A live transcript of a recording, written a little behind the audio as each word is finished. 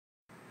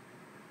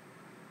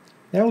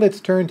Now let's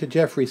turn to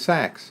Jeffrey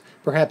Sachs,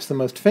 perhaps the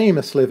most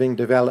famous living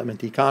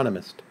development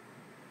economist.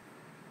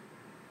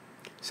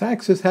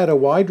 Sachs has had a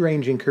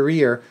wide-ranging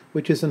career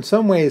which has in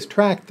some ways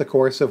tracked the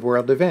course of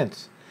world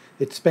events.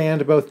 It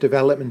spanned both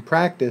development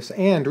practice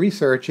and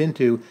research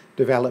into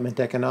development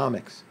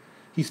economics.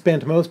 He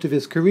spent most of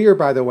his career,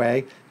 by the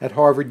way, at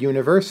Harvard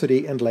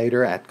University and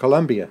later at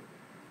Columbia.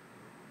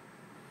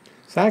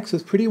 Sachs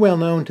is pretty well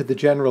known to the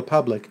general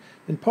public,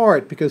 in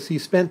part because he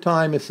spent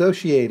time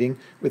associating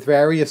with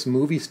various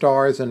movie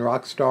stars and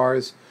rock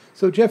stars,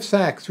 so Jeff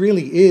Sachs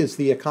really is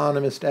the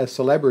economist as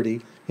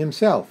celebrity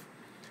himself.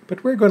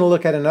 But we're going to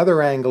look at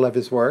another angle of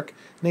his work,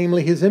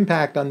 namely his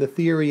impact on the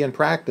theory and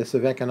practice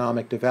of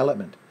economic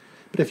development.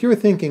 But if you're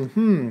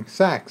thinking,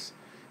 Sachs,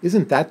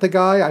 isn't that the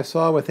guy I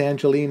saw with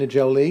Angelina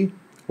Jolie?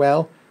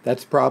 Well,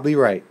 that's probably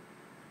right.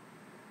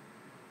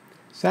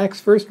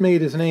 Sachs first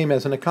made his name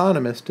as an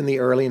economist in the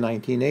early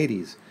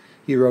 1980s.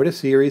 He wrote a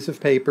series of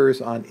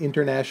papers on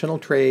international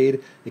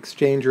trade,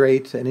 exchange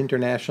rates, and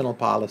international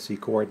policy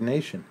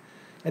coordination.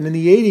 And in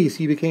the 80s,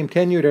 he became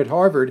tenured at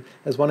Harvard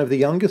as one of the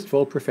youngest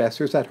full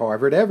professors at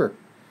Harvard ever.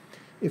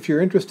 If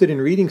you're interested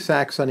in reading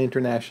Sachs on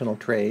international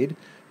trade,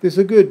 there's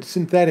a good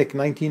synthetic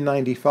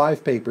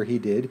 1995 paper he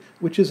did,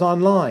 which is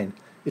online.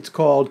 It's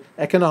called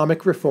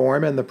Economic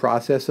Reform and the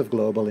Process of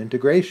Global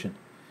Integration.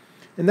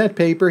 In that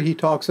paper, he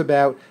talks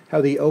about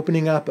how the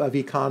opening up of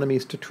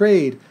economies to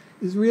trade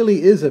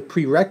really is a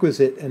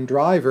prerequisite and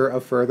driver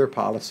of further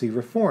policy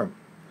reform.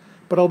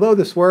 But although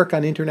this work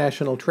on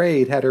international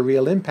trade had a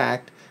real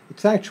impact,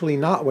 it's actually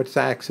not what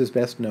Sachs is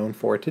best known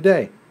for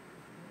today.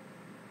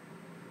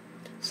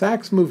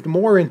 Sachs moved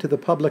more into the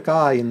public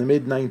eye in the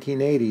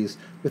mid-1980s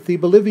with the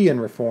Bolivian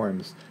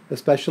reforms,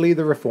 especially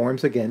the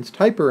reforms against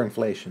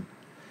hyperinflation.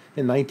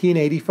 In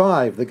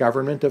 1985, the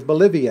government of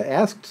Bolivia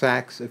asked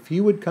Sachs if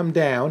he would come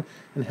down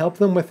and help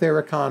them with their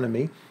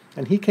economy,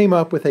 and he came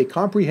up with a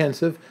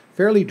comprehensive,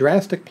 fairly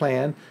drastic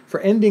plan for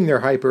ending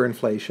their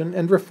hyperinflation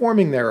and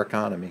reforming their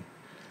economy.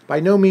 By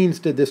no means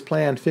did this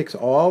plan fix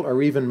all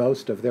or even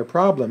most of their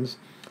problems,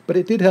 but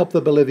it did help the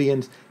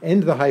Bolivians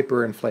end the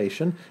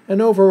hyperinflation,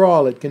 and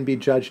overall it can be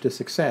judged a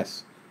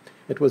success.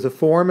 It was a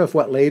form of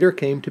what later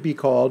came to be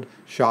called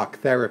shock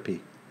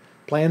therapy.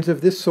 Plans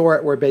of this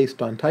sort were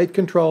based on tight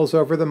controls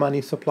over the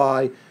money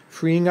supply,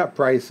 freeing up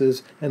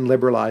prices, and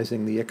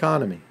liberalizing the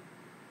economy.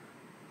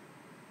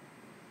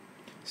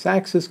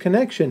 Sachs's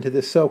connection to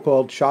this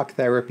so-called shock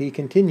therapy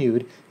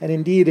continued, and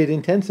indeed it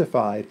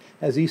intensified,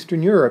 as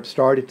Eastern Europe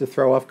started to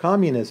throw off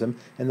communism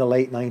in the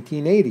late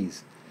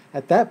 1980s.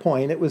 At that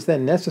point, it was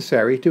then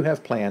necessary to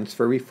have plans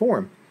for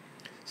reform.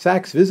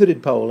 Sachs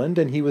visited Poland,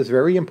 and he was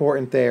very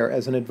important there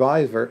as an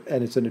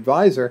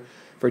advisor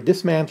for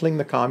dismantling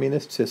the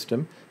communist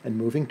system and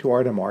moving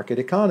toward a market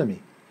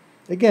economy.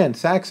 Again,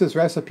 Sachs's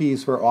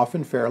recipes were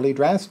often fairly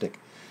drastic,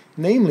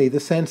 namely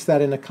the sense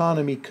that an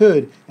economy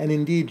could and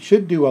indeed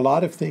should do a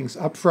lot of things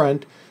up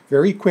front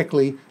very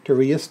quickly to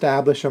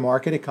reestablish a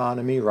market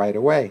economy right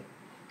away.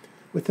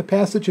 With the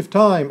passage of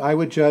time, I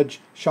would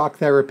judge shock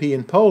therapy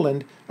in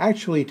Poland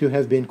actually to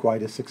have been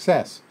quite a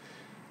success.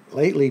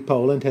 Lately,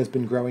 Poland has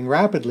been growing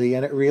rapidly,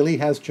 and it really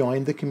has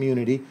joined the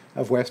community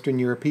of Western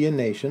European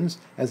nations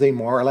as a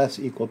more or less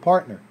equal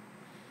partner.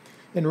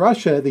 In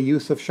Russia, the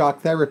use of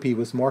shock therapy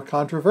was more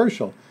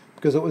controversial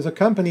because it was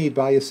accompanied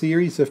by a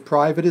series of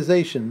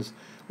privatizations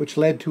which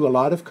led to a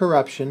lot of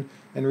corruption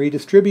and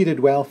redistributed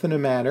wealth in a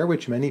manner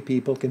which many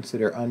people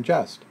consider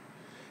unjust.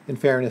 In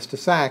fairness to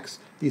Sachs,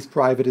 these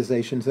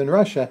privatizations in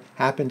Russia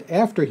happened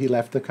after he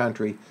left the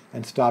country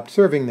and stopped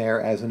serving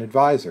there as an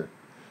advisor.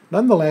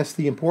 Nonetheless,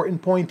 the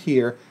important point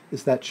here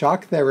is that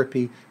shock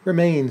therapy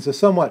remains a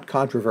somewhat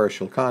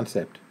controversial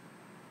concept.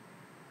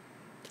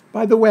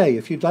 By the way,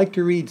 if you'd like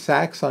to read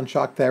Sachs on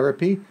shock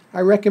therapy,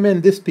 I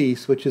recommend this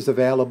piece, which is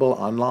available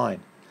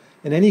online.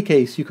 In any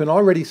case, you can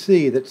already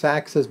see that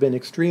Sachs has been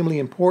extremely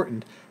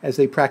important as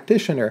a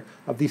practitioner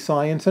of the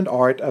science and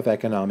art of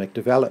economic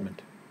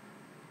development.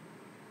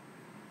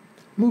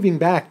 Moving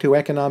back to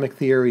economic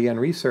theory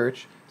and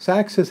research,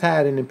 Sachs has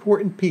had an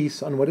important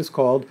piece on what is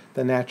called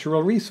the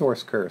natural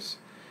resource curse.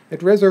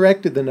 It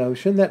resurrected the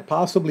notion that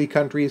possibly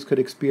countries could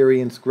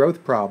experience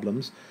growth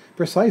problems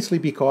precisely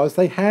because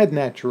they had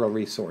natural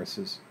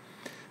resources.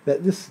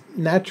 That this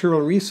natural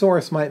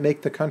resource might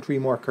make the country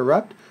more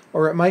corrupt,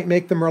 or it might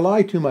make them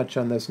rely too much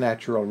on those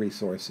natural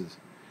resources.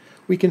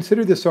 We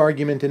consider this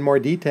argument in more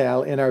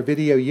detail in our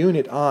video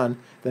unit on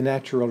the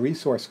natural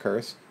resource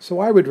curse, so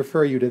I would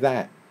refer you to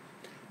that.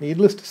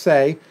 Needless to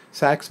say,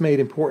 Sachs made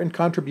important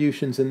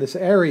contributions in this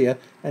area,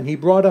 and he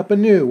brought up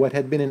anew what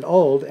had been an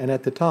old and,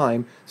 at the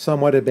time,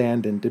 somewhat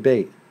abandoned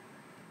debate.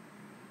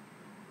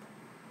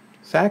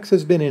 Sachs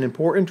has been an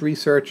important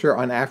researcher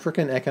on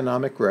African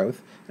economic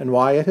growth and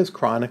why it has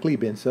chronically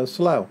been so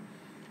slow.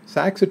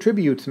 Sachs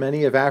attributes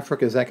many of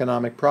Africa's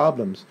economic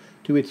problems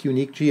to its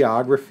unique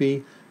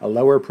geography, a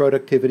lower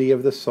productivity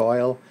of the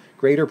soil,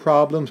 greater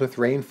problems with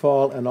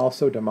rainfall and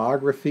also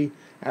demography.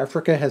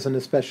 Africa has an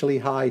especially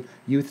high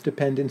youth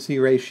dependency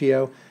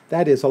ratio,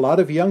 that is, a lot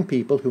of young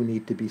people who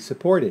need to be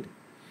supported.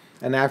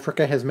 and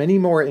Africa has many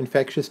more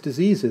infectious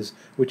diseases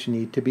which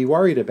need to be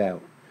worried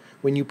about.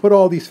 When you put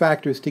all these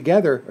factors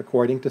together,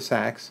 according to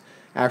Sachs,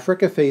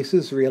 Africa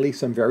faces really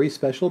some very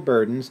special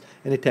burdens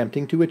in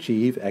attempting to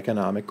achieve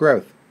economic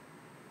growth.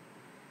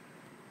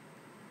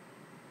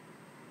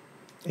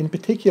 In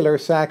particular,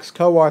 Sachs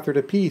co-authored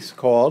a piece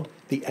called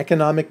The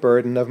Economic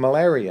Burden of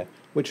Malaria,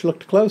 which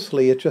looked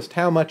closely at just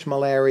how much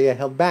malaria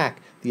held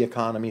back the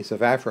economies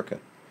of Africa.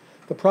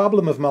 The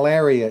problem of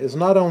malaria is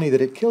not only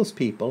that it kills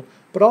people,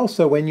 but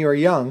also when you're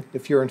young,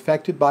 if you're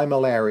infected by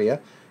malaria,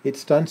 it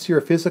stunts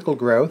your physical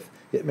growth,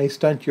 it may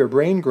stunt your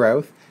brain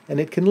growth, and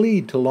it can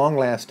lead to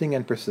long-lasting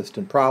and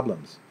persistent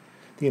problems.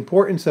 The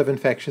importance of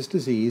infectious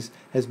disease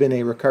has been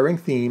a recurring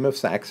theme of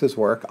Sachs's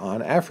work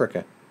on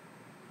Africa.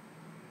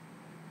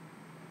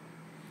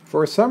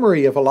 For a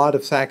summary of a lot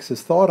of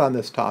Sachs's thought on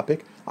this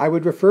topic, I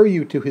would refer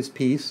you to his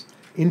piece,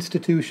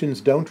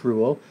 Institutions Don't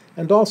Rule,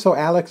 and also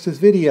Alex's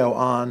video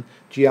on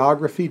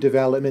Geography,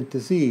 Development,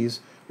 Disease,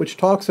 which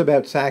talks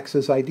about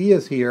Sachs's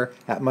ideas here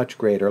at much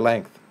greater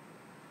length.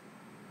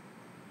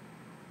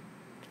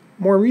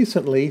 More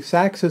recently,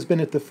 Sachs has been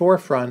at the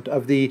forefront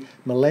of the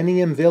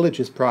Millennium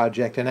Villages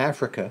project in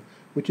Africa,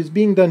 which is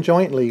being done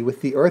jointly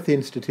with the Earth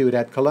Institute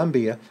at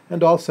Columbia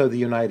and also the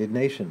United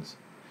Nations.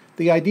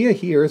 The idea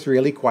here is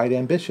really quite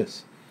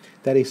ambitious,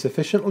 that a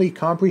sufficiently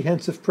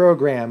comprehensive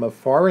program of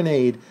foreign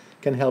aid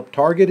can help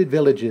targeted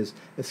villages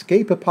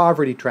escape a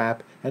poverty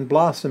trap and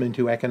blossom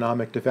into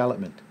economic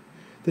development.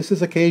 This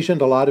has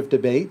occasioned a lot of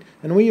debate,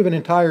 and we have an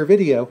entire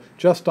video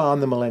just on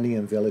the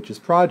Millennium Villages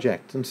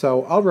project, and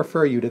so I'll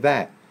refer you to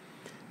that.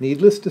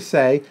 Needless to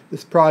say,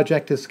 this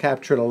project has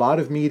captured a lot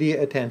of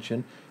media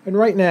attention, and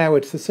right now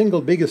it's the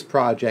single biggest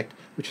project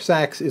which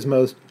Sachs is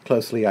most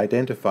closely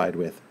identified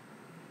with.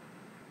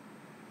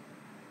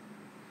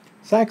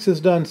 Sachs has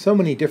done so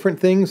many different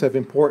things of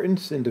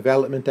importance in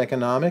development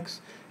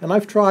economics, and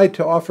I've tried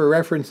to offer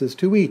references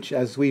to each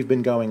as we've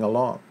been going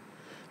along.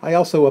 I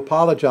also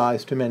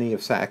apologize to many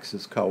of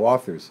Sachs's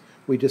co-authors.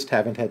 We just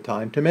haven't had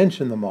time to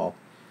mention them all.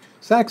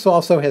 Sachs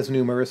also has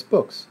numerous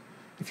books.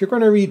 If you're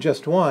going to read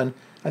just one,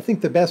 I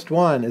think the best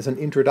one as an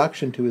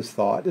introduction to his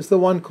thought is the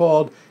one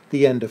called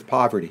The End of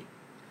Poverty.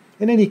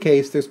 In any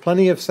case, there's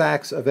plenty of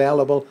Sachs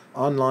available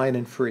online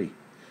and free.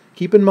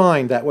 Keep in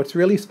mind that what's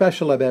really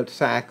special about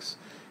Sachs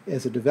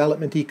as a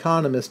development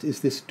economist is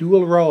this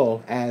dual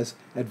role as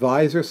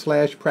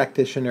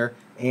advisor/practitioner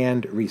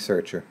and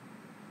researcher.